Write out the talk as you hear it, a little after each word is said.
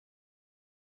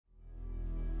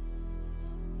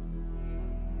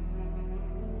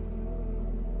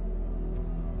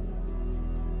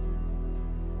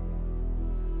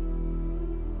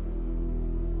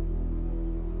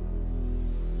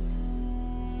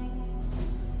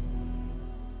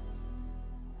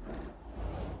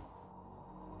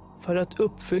För att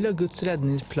uppfylla Guds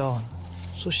räddningsplan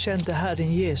så kände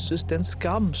Herren Jesus den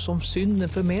skam som synden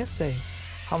för med sig.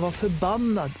 Han var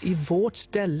förbannad i vårt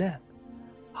ställe.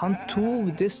 Han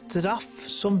tog det straff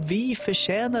som vi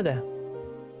förtjänade.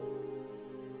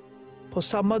 På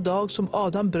samma dag som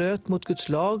Adam bröt mot Guds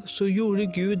lag så gjorde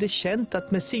Gud det känt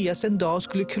att Messias en dag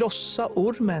skulle krossa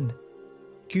ormen.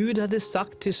 Gud hade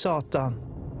sagt till Satan: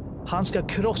 han ska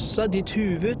krossa ditt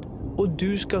huvud och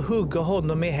du ska hugga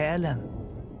honom i hälen.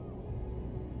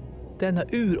 Denna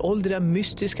uråldriga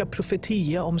mystiska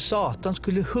profetia om Satan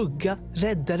skulle hugga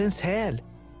räddarens häl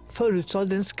förutsade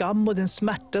den skam och den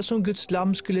smärta som Guds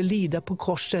lamm skulle lida på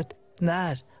korset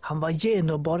när han var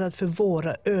genomborrad för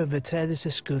våra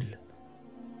överträdelsers skull.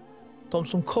 De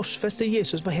som korsfäste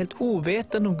Jesus var helt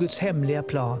ovetande om Guds hemliga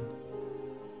plan.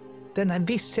 Denna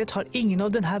visshet har ingen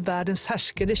av den här världens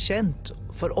härskare känt,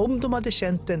 för om de hade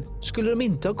känt den skulle de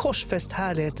inte ha korsfäst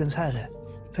härlighetens Herre.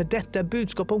 För detta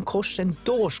budskap om kors är en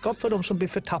dårskap för de som blir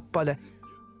förtappade,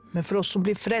 men för oss som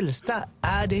blir frälsta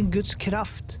är det en Guds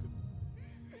kraft.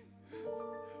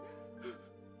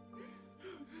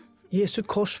 Jesu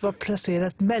kors var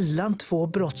placerat mellan två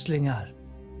brottslingar.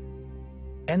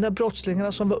 En av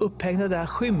brottslingarna som var upphängda där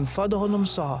skymfade honom och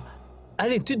sa: är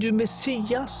inte du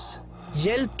Messias?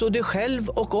 Hjälp då dig själv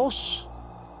och oss.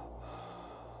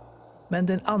 Men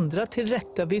den andra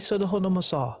tillrättavisade honom och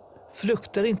sa: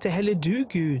 fruktar inte heller du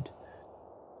Gud?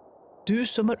 Du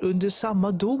som är under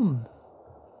samma dom.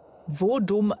 Vår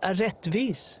dom är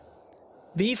rättvis.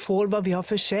 Vi får vad vi har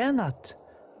förtjänat.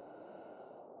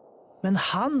 Men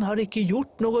han har icke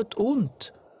gjort något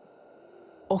ont.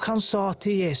 Och han sa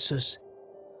till Jesus: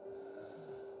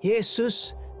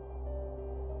 Jesus,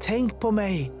 tänk på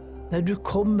mig när du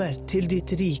kommer till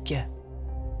ditt rike.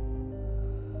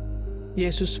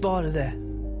 Jesus svarade: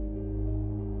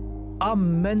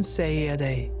 amen säger jag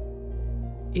dig.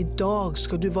 Idag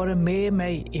ska du vara med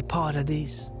mig i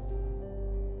paradis.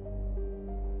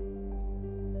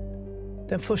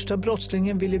 Den första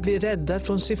brottslingen ville bli räddad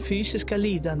från sin fysiska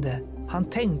lidande. Han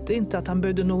tänkte inte att han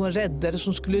behövde någon räddare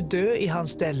som skulle dö i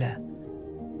hans ställe.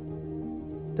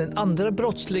 Den andra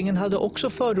brottslingen hade också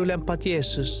förolämpat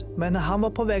Jesus, men när han var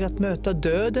på väg att möta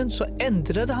döden så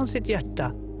ändrade han sitt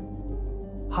hjärta.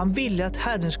 Han ville att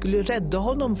Herren skulle rädda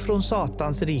honom från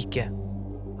Satans rike.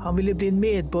 Han ville bli en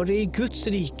medborgare i Guds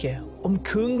rike, om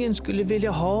kungen skulle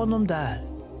vilja ha honom där.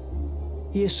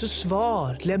 Jesus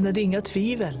svar lämnade inga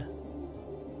tvivel.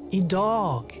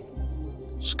 Idag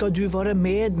ska du vara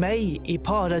med mig i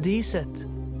paradiset.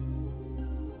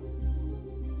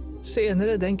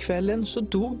 Senare den kvällen så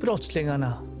dog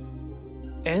brottslingarna.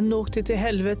 En åkte till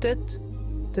helvetet,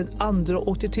 den andra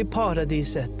åkte till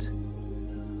paradiset.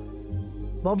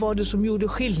 Vad var det som gjorde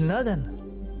skillnaden?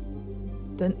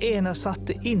 Den ena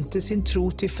satte inte sin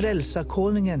tro till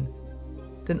frälsarkonungen,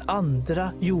 den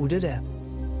andra gjorde det.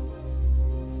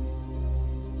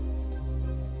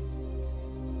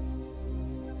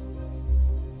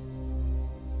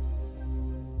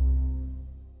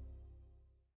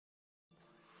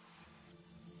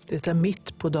 Det är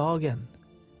mitt på dagen.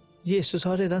 Jesus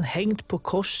har redan hängt på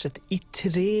korset i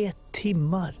 3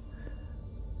 timmar.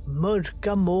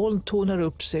 Mörka moln tonar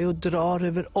upp sig och drar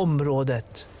över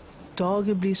området.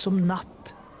 Dagen blir som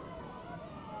natt.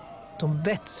 De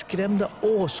vettskrämda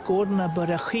åskådarna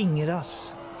börjar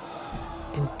skingras.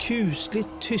 En kuslig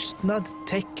tystnad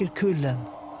täcker kullen.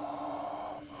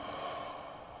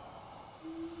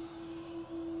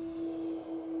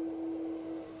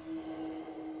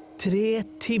 Tre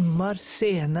timmar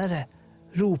senare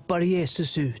ropar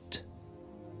Jesus ut: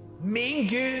 min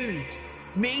Gud,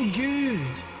 min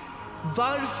Gud,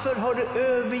 varför har du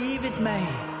övergivit mig?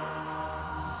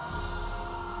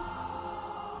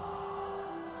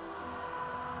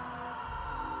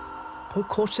 På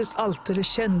korsets altare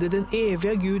kände den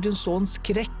eviga Gudens son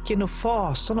skräcken och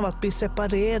fasan av att bli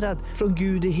separerad från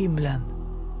Gud i himlen.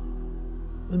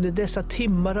 Under dessa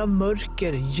timmar av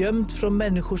mörker, gömt från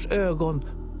människors ögon,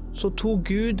 så tog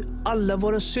Gud alla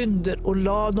våra synder och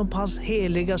lade dem på hans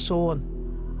heliga son.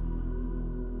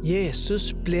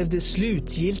 Jesus blev det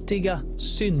slutgiltiga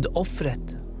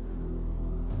syndoffret.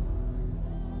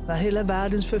 När hela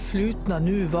världens förflutna,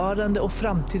 nuvarande och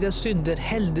framtida synder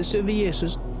hälldes över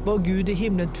Jesus var Gud i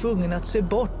himlen tvungen att se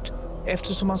bort,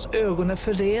 eftersom hans ögon är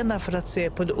förena för att se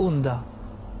på det onda.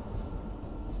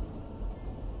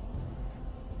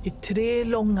 I 3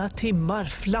 långa timmar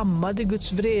flammade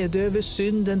Guds vrede över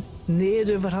synden ned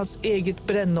över hans eget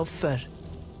brännoffer.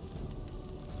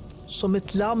 Som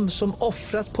ett lamm som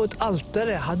offrat på ett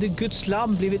altare hade Guds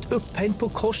lamm blivit upphängt på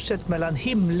korset mellan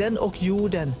himlen och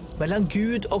jorden, mellan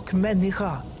Gud och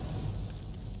människa.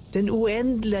 Den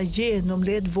oändliga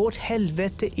genomled vårt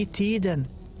helvete i tiden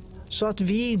så att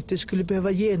vi inte skulle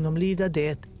behöva genomlida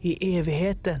det i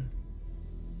evigheten.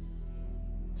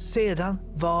 Sedan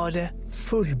var det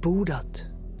fullbordat.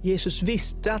 Jesus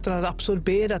visste att han hade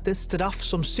absorberat det straff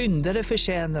som syndare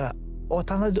förtjänar och att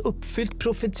han hade uppfyllt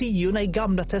profetiorna i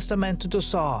Gamla testamentet och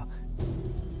sa: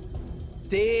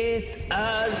 det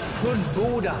är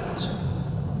fullbordat.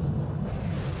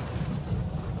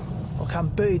 Och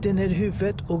han böjde ner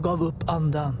huvudet och gav upp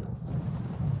andan.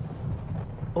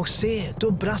 Och se,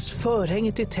 då brast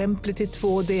förhänget i templet i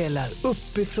 2 delar,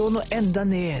 uppifrån och ända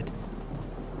ned.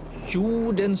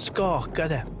 Jorden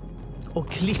skakade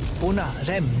och klipporna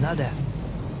rämnade.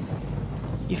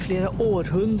 I flera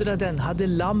århundraden hade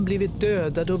lamm blivit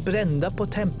dödade och brända på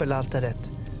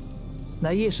tempelaltaret.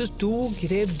 När Jesus dog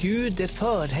rev Gud det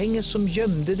förhänge som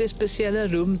gömde det speciella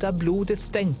rum där blodet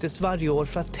stänktes varje år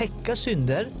för att täcka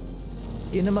synder.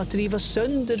 Genom att riva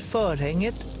sönder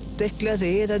förhänget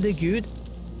deklarerade Gud: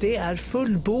 det är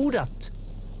fullbordat.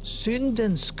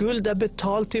 Syndens skuld är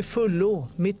betald till fullo.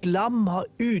 Mitt lamm har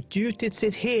utgjutit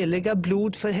sitt heliga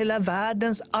blod för hela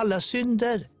världens alla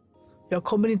synder. Jag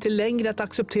kommer inte längre att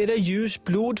acceptera djurs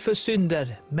blod för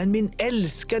synder, men min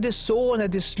älskade son är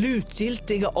det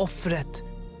slutgiltiga offret.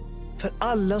 För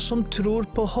alla som tror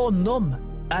på honom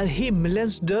är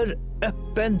himlens dörr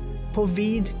öppen på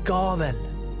vid gavel.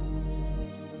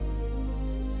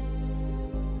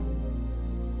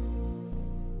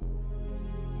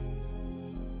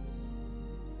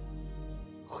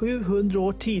 "700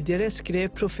 år tidigare skrev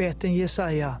profeten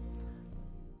Jesaja: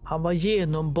 han var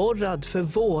genomborrad för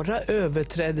våra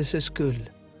överträdelsers skull,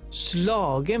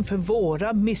 slagen för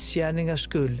våra missgärningars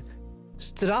skull.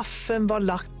 Straffen var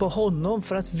lagt på honom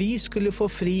för att vi skulle få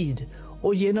frid,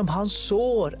 och genom hans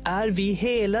sår är vi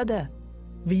helade.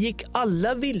 Vi gick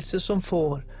alla vilse som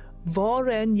får, var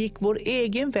och en gick vår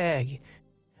egen väg.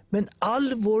 Men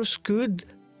all vår skuld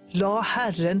la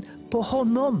Herren på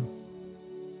honom.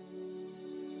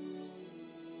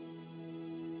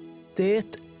 Det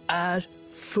är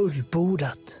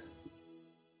fullbordat."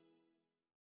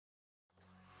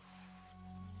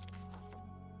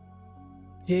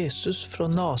 Jesus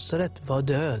från Nasaret var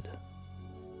död.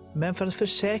 Men för att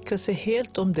försäkra sig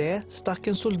helt om det stack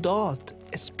en soldat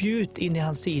ett spjut in i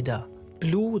hans sida.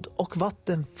 Blod och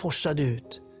vatten forsade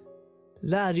ut.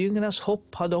 Lärjungarnas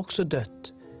hopp hade också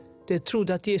dött. De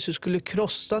trodde att Jesus skulle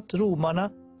krossat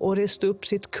romarna och rest upp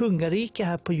sitt kungarike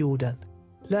här på jorden.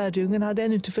 Lärjungarna hade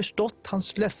ännu inte förstått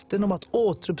hans löften om att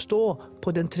återuppstå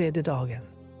på den 3:e dagen.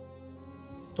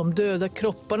 De döda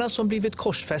kropparna som blivit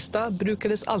korsfästa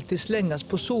brukades alltid slängas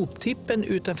på soptippen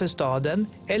utanför staden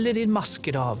eller i en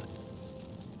massgrav.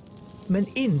 Men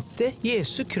inte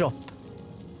Jesu kropp.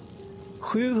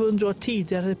 700 år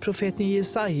tidigare hade profeten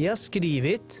Jesaja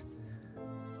skrivit: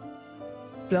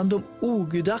 bland de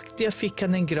ogudaktiga fick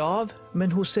han en grav,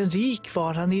 men hos en rik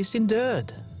var han i sin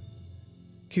död.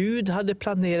 Gud hade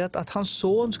planerat att hans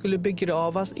son skulle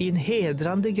begravas i en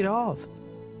hedrande grav.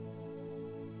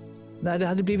 När det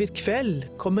hade blivit kväll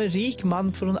kom en rik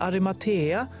man från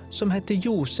Arimatea som hette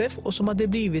Josef och som hade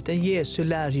blivit en Jesu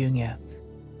lärjunge.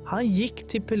 Han gick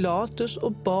till Pilatus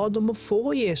och bad om att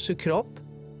få Jesu kropp.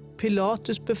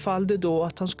 Pilatus befallde då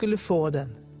att han skulle få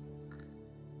den.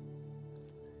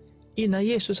 Innan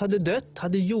Jesus hade dött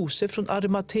hade Josef från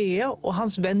Arimatea och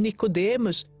hans vän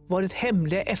Nikodemus varit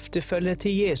hemliga efterföljare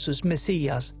till Jesus,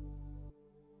 Messias.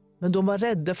 Men de var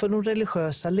rädda för de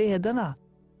religiösa ledarna.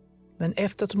 Men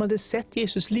efter att de hade sett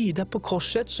Jesus lida på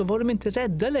korset så var de inte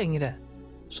rädda längre.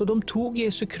 Så de tog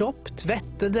Jesu kropp,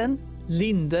 tvättade den,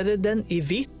 lindade den i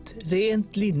vitt,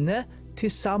 rent linne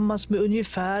tillsammans med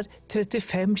ungefär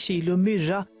 35 kilo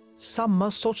myrra,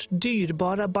 samma sorts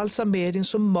dyrbara balsamering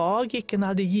som magikerna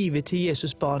hade givit till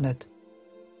Jesusbarnet.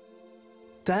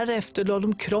 Därefter lade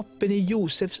de kroppen i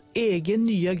Josefs egen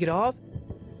nya grav.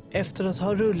 Efter att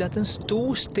ha rullat en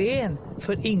stor sten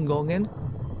för ingången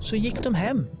så gick de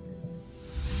hem.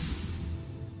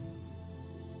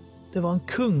 Det var en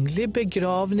kunglig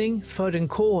begravning för en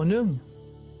konung.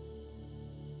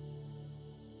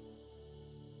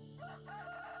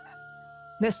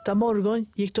 Nästa morgon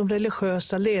gick de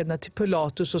religiösa ledarna till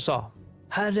Pilatus och sa: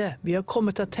 Herre, vi har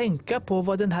kommit att tänka på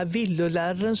vad den här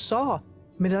villoläraren sa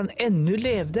medan han ännu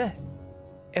levde.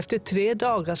 Efter 3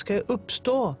 dagar ska jag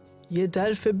uppstå. Ge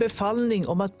därför befallning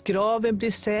om att graven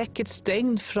blir säkert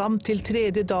stängd fram till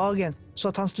 3:e dagen, så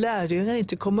att hans lärjungar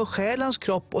inte kommer stjäla hans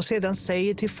kropp och sedan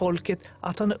säger till folket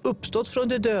att han har uppstått från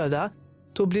de döda.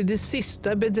 Då blir det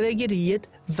sista bedrägeriet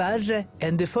värre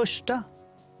än det första.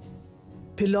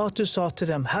 Pilatus sa till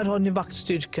dem: här har ni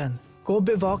vaktstyrkan. Gå och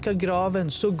bevaka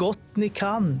graven så gott ni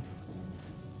kan.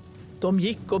 De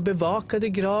gick och bevakade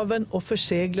graven och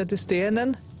förseglade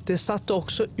stenen. De satte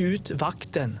också ut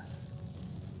vakten.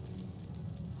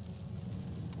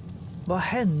 Vad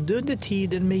hände under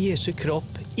tiden med Jesu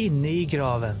kropp inne i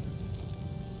graven?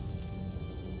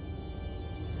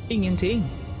 Ingenting.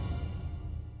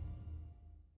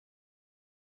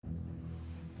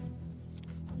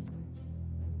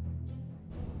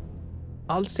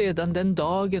 Allt sedan den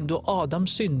dagen då Adam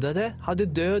syndade hade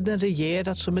döden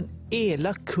regerat som en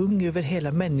elak kung över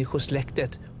hela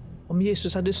människosläktet. Om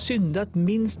Jesus hade syndat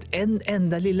minst en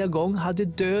enda lilla gång hade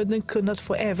döden kunnat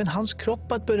få även hans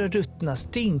kropp att börja ruttna,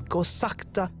 stinka och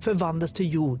sakta förvandlas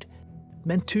till jord.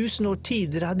 Men 1000 år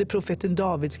tidigare hade profeten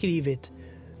David skrivit: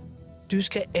 Du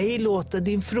ska ej låta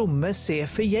din fromme se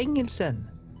förgängelsen.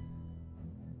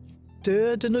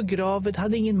 Döden och graven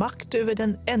hade ingen makt över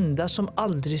den enda som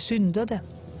aldrig syndade.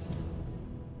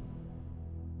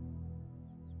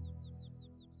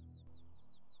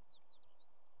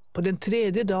 På den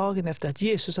 3:e dagen efter att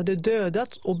Jesus hade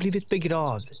dödats och blivit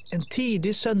begravd, en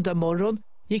tidig söndagmorgon,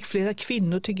 gick flera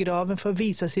kvinnor till graven för att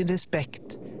visa sin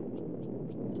respekt.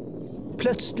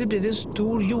 Plötsligt blev det en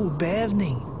stor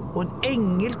jordbävning och en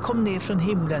ängel kom ner från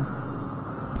himlen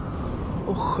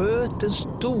och sköt den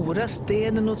stora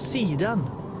stenen åt sidan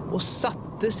och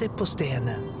satte sig på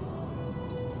stenen.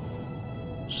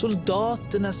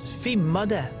 Soldaterna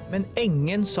svimmade, men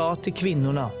ängeln sa till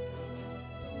kvinnorna: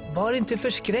 Var inte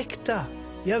förskräckta.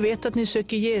 Jag vet att ni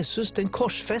söker Jesus, den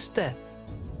korsfäste.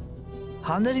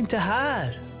 Han är inte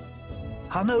här.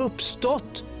 Han har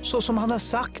uppstått så som han har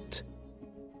sagt.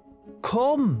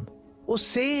 Kom och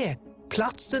se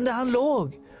platsen där han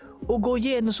låg och gå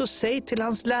genast och säg till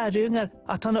hans lärjungar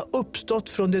att han har uppstått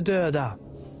från de döda.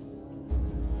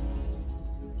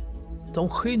 De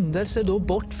skyndade sig då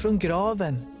bort från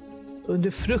graven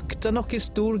under fruktan och i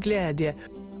stor glädje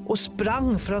och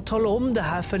sprang för att tala om det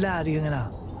här för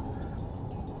lärjungarna.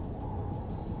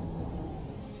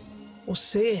 Och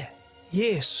se,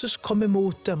 Jesus kom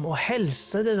emot dem och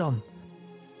hälsade dem.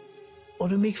 Och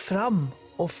de gick fram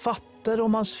och fattade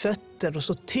om hans fötter och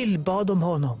så tillbad de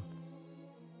honom.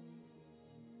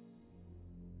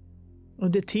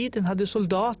 Under tiden hade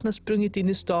soldaterna sprungit in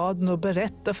i staden och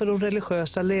berättat för de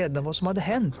religiösa ledarna vad som hade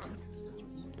hänt.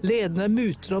 Ledarna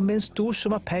mutade dem med en stor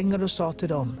summa pengar och sa till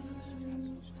dem: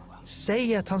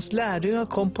 Säg att hans lärjungar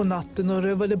kom på natten och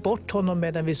rövade bort honom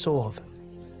medan vi sov.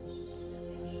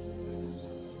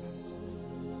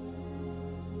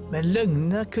 Men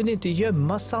lögnerna kunde inte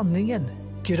gömma sanningen.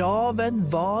 Graven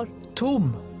var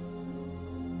tom.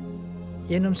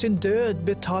 Genom sin död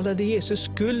betalade Jesus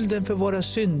skulden för våra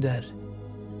synder.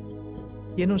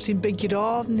 Genom sin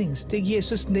begravning steg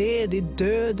Jesus ned i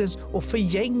dödens och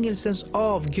förgängelsens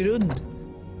avgrund.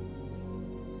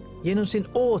 Genom sin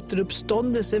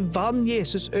återuppståndelse vann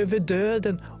Jesus över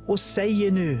döden och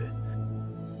säger nu: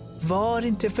 Var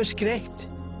inte förskräckt.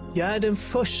 Jag är den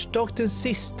första och den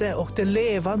siste och den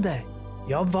levande.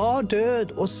 Jag var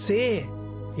död och se,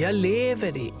 jag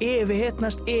lever i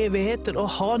evigheternas evigheter och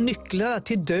har nycklarna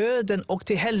till döden och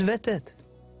till helvetet.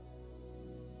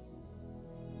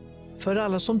 För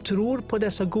alla som tror på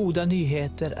dessa goda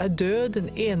nyheter är döden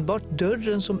enbart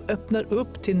dörren som öppnar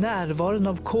upp till närvaron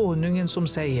av konungen som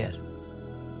säger: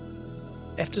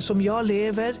 Eftersom jag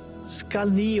lever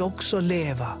skall ni också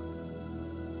leva.